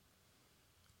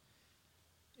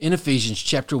In Ephesians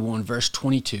chapter 1, verse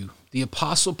 22, the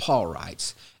Apostle Paul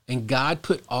writes, "And God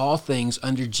put all things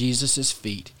under Jesus'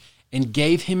 feet and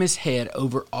gave him his head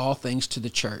over all things to the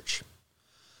church."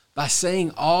 By saying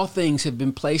all things have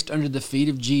been placed under the feet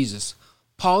of Jesus,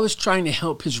 Paul is trying to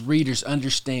help his readers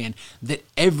understand that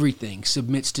everything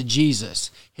submits to Jesus,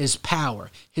 his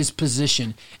power, his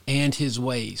position, and his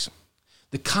ways.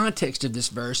 The context of this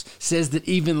verse says that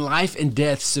even life and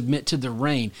death submit to the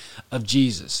reign of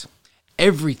Jesus.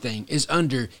 Everything is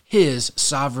under his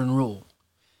sovereign rule.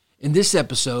 In this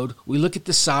episode, we look at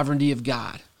the sovereignty of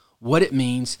God, what it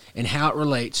means, and how it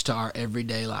relates to our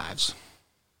everyday lives.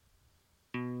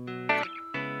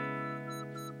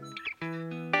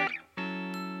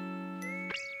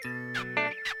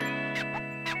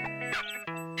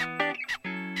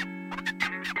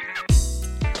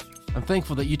 I'm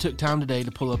thankful that you took time today to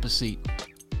pull up a seat.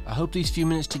 I hope these few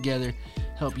minutes together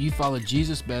help you follow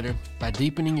Jesus better by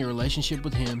deepening your relationship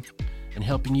with him and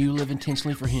helping you live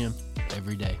intentionally for him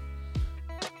every day.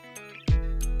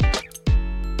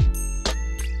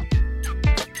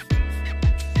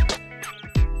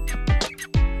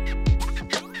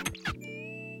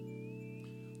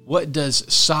 What does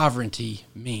sovereignty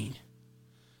mean?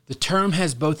 The term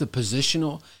has both a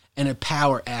positional and a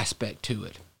power aspect to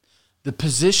it. The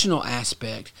positional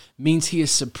aspect means he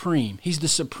is supreme. He's the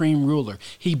supreme ruler.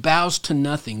 He bows to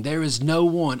nothing. There is no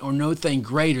one or no thing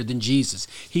greater than Jesus.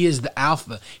 He is the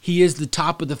Alpha. He is the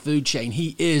top of the food chain.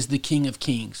 He is the King of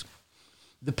Kings.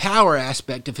 The power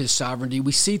aspect of his sovereignty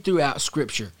we see throughout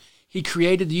Scripture. He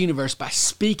created the universe by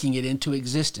speaking it into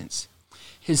existence.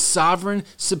 His sovereign,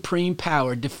 supreme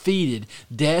power defeated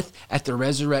death at the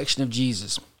resurrection of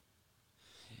Jesus.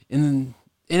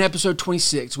 In episode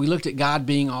 26, we looked at God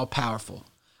being all-powerful.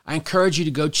 I encourage you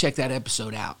to go check that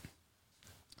episode out.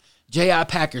 J.I.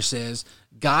 Packer says,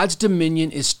 God's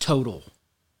dominion is total.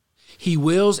 He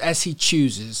wills as he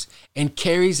chooses and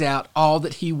carries out all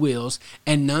that he wills,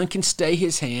 and none can stay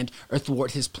his hand or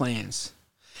thwart his plans.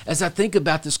 As I think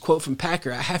about this quote from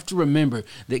Packer, I have to remember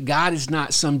that God is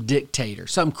not some dictator,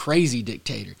 some crazy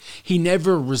dictator. He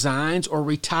never resigns or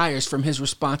retires from his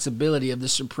responsibility of the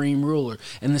supreme ruler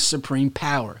and the supreme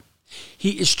power.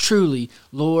 He is truly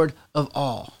Lord of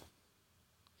all.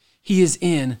 He is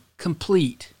in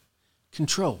complete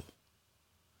control.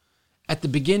 At the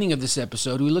beginning of this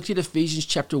episode, we looked at Ephesians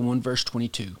chapter 1, verse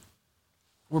 22,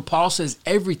 where Paul says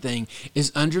everything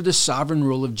is under the sovereign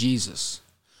rule of Jesus.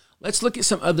 Let's look at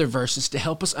some other verses to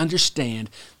help us understand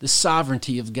the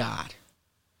sovereignty of God.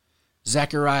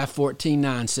 Zechariah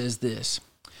 14:9 says this,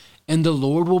 "And the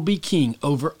Lord will be king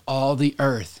over all the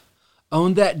earth.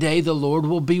 On that day the Lord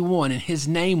will be one, and his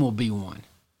name will be one."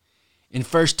 In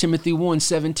 1 Timothy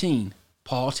 1:17,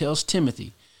 Paul tells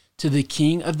Timothy, "To the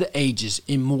King of the ages,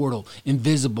 immortal,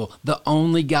 invisible, the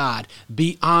only God,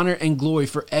 be honor and glory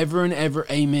forever and ever.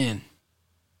 Amen."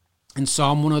 In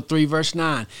Psalm 103, verse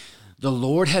 9, "The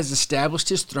Lord has established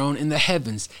his throne in the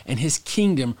heavens, and his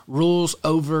kingdom rules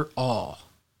over all."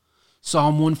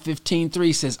 Psalm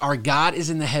 115:3 says, "Our God is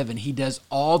in the heaven. He does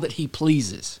all that he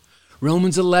pleases."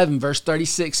 Romans 11, verse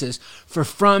 36 says, "For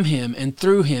from him and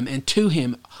through him and to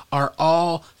him are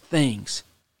all things.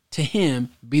 To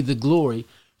him be the glory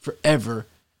forever.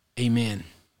 Amen."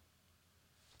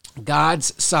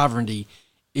 God's sovereignty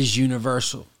is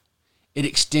universal. It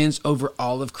extends over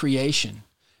all of creation.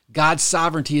 God's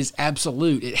sovereignty is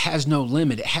absolute. It has no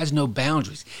limit. It has no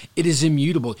boundaries. It is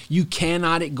immutable. You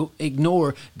cannot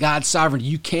ignore God's sovereignty.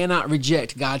 You cannot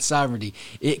reject God's sovereignty.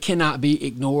 It cannot be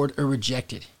ignored or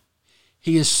rejected.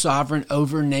 He is sovereign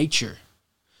over nature.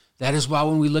 That is why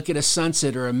when we look at a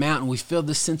sunset or a mountain, we feel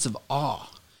this sense of awe.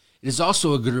 It is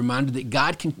also a good reminder that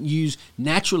God can use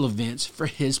natural events for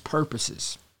his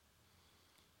purposes.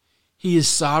 He is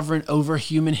sovereign over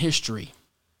human history.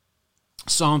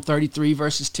 Psalm 33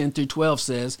 verses 10 through 12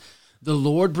 says, "The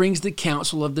Lord brings the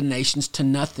counsel of the nations to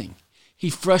nothing. He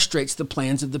frustrates the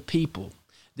plans of the people.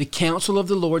 The counsel of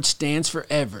the Lord stands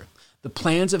forever, the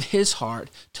plans of his heart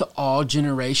to all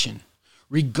generation."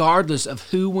 Regardless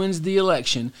of who wins the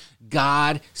election,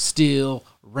 God still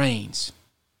reigns.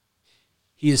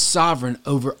 He is sovereign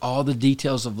over all the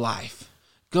details of life.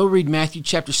 Go read Matthew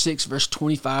chapter 6, verse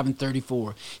 25 and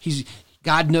 34.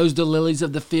 God knows the lilies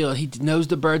of the field. He knows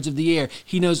the birds of the air.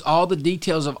 He knows all the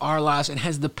details of our lives and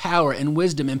has the power and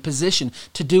wisdom and position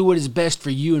to do what is best for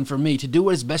you and for me, to do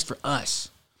what is best for us.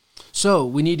 So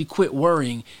we need to quit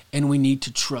worrying and we need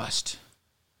to trust.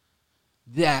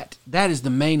 That is the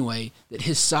main way that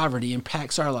his sovereignty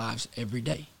impacts our lives every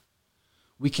day.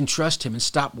 We can trust him and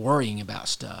stop worrying about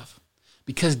stuff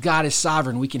Because God is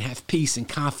sovereign, we can have peace and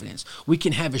confidence. We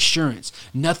can have assurance.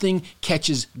 Nothing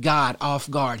catches God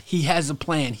off guard. He has a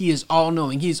plan. He is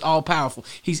all-knowing. He is all-powerful.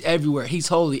 He's everywhere. He's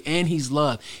holy and He's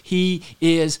love. He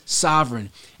is sovereign,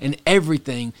 and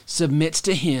everything submits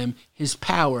to Him, His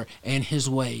power, and His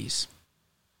ways.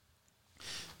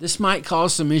 This might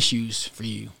cause some issues for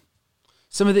you.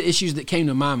 Some of the issues that came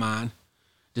to my mind: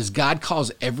 does God cause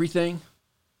everything?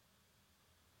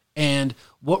 And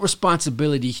what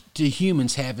responsibility do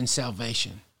humans have in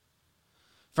salvation?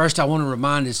 First, I want to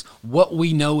remind us what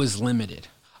we know is limited.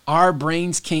 Our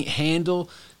brains can't handle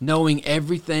knowing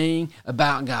everything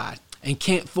about God and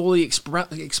can't fully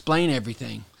explain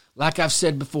everything. Like I've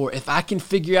said before, if I can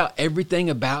figure out everything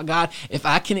about God, if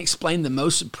I can explain the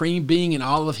most supreme being in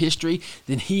all of history,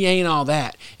 then He ain't all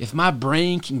that. If my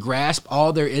brain can grasp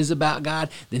all there is about God,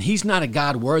 then He's not a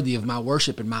God worthy of my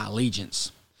worship and my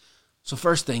allegiance. So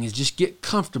first thing is just get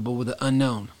comfortable with the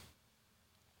unknown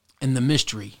and the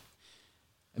mystery,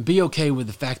 and be okay with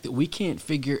the fact that we can't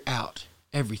figure out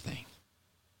everything.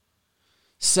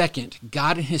 Second,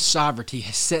 God in His sovereignty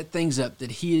has set things up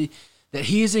that He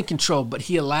is in control, but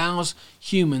He allows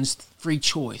humans free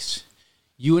choice.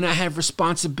 You and I have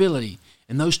responsibility,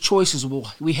 and those choices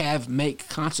we have make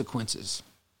consequences.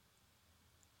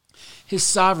 His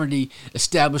sovereignty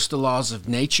established the laws of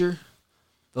nature,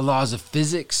 the laws of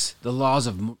physics, the laws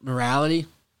of morality.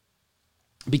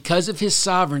 Because of His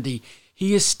sovereignty,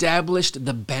 He established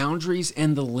the boundaries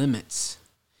and the limits.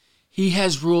 He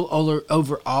has rule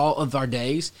over all of our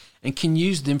days and can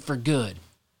use them for good.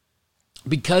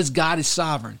 Because God is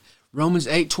sovereign, Romans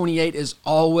 8:28 is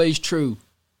always true.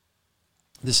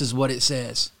 This is what it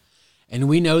says: "And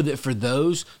we know that for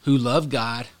those who love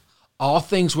God, all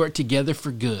things work together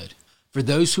for good, for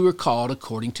those who are called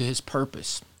according to His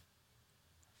purpose."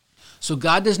 So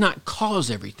God does not cause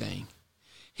everything.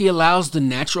 He allows the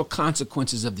natural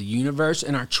consequences of the universe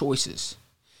and our choices.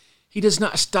 He does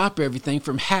not stop everything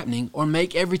from happening or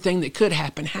make everything that could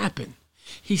happen happen.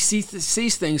 He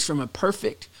sees things from a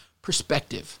perfect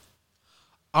perspective.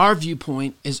 Our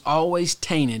viewpoint is always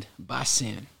tainted by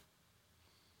sin.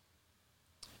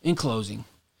 In closing,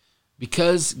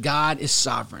 because God is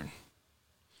sovereign,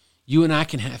 you and I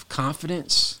can have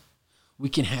confidence. We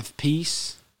can have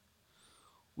peace.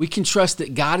 We can trust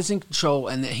that God is in control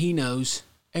and that He knows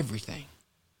everything.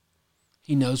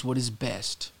 He knows what is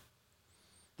best.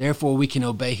 Therefore, we can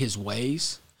obey His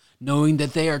ways, knowing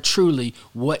that they are truly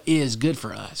what is good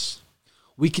for us.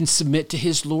 We can submit to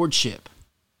His lordship.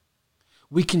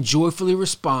 We can joyfully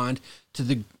respond to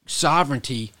the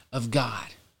sovereignty of God,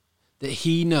 that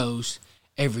He knows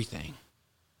everything.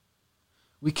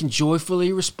 We can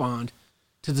joyfully respond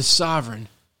to the sovereign,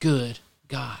 good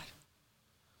God.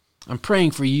 I'm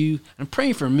praying for you, I'm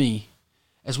praying for me,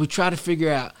 as we try to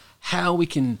figure out how we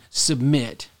can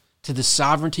submit to the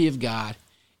sovereignty of God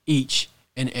each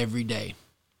and every day.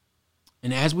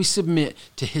 And as we submit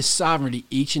to His sovereignty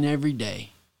each and every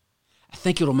day, I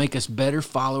think it'll make us better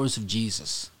followers of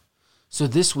Jesus. So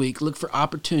this week, look for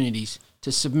opportunities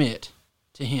to submit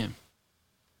to Him.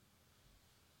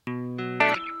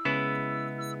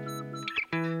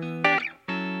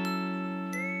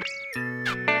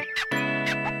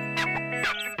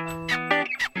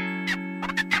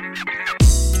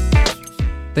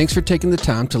 Thanks for taking the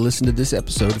time to listen to this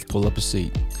episode of Pull Up a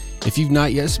Seat. If you've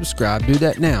not yet subscribed, do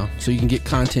that now so you can get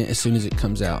content as soon as it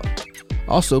comes out.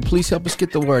 Also, please help us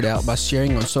get the word out by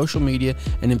sharing on social media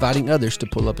and inviting others to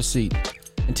pull up a seat.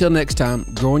 Until next time,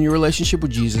 grow in your relationship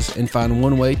with Jesus and find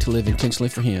one way to live intentionally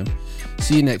for Him.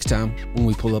 See you next time when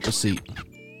we pull up a seat.